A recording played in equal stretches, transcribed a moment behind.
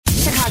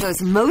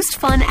Chicago's most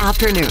fun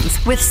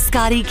afternoons with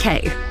Scotty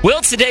K.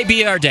 Will today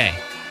be our day?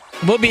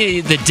 Will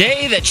be the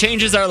day that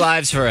changes our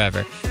lives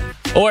forever.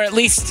 Or at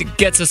least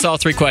gets us all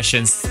three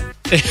questions.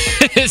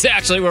 Is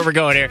actually where we're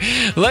going here.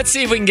 Let's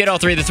see if we can get all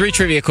three. The three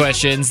trivia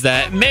questions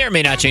that may or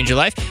may not change your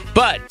life.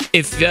 But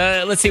if,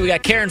 let's see, we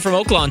got Karen from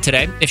Oaklawn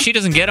today. If she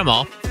doesn't get them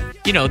all,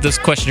 you know, those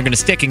questions are going to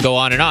stick and go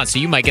on and on. So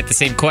you might get the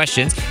same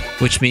questions,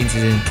 which means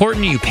it's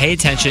important you pay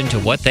attention to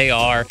what they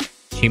are.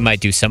 She might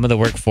do some of the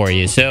work for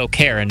you. So,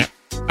 Karen,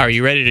 are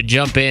you ready to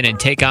jump in and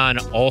take on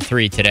all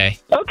three today?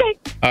 Okay.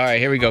 All right,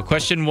 here we go.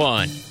 Question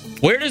 1.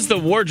 Where does the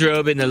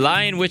wardrobe in The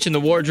Lion, Witch, and the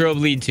Wardrobe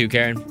lead to,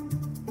 Karen?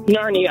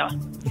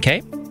 Narnia.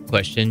 Okay.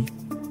 Question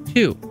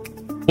 2.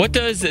 What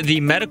does the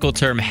medical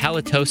term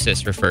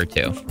halitosis refer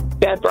to?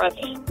 Bad breath.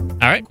 All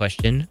right.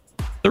 Question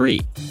 3.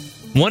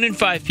 1 in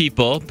 5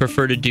 people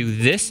prefer to do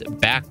this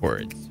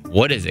backwards.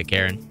 What is it,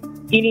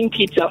 Karen? Eating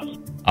pizza.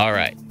 All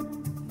right.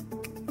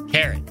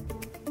 Karen,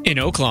 in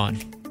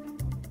Oaklawn,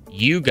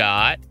 you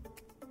got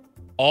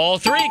all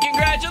three.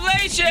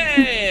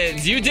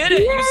 Congratulations! You did it.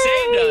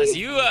 Yay!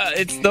 You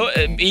saved us.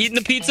 It's eating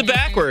the pizza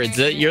backwards.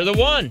 You're the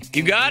one.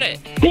 You got it.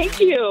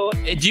 Thank you.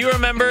 Do you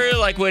remember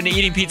like when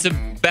eating pizza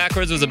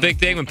backwards was a big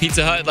thing when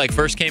Pizza Hut like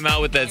first came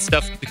out with that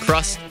stuffed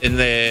crust and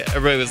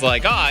everybody was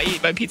like, I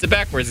eat my pizza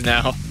backwards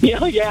now.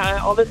 Yeah,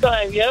 all the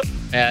time. Yep.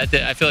 Yeah,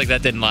 I feel like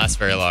that didn't last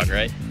very long,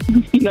 right?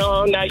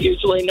 No, not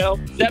usually, no.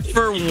 Except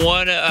for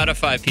 1 out of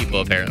 5 people,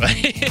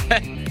 apparently.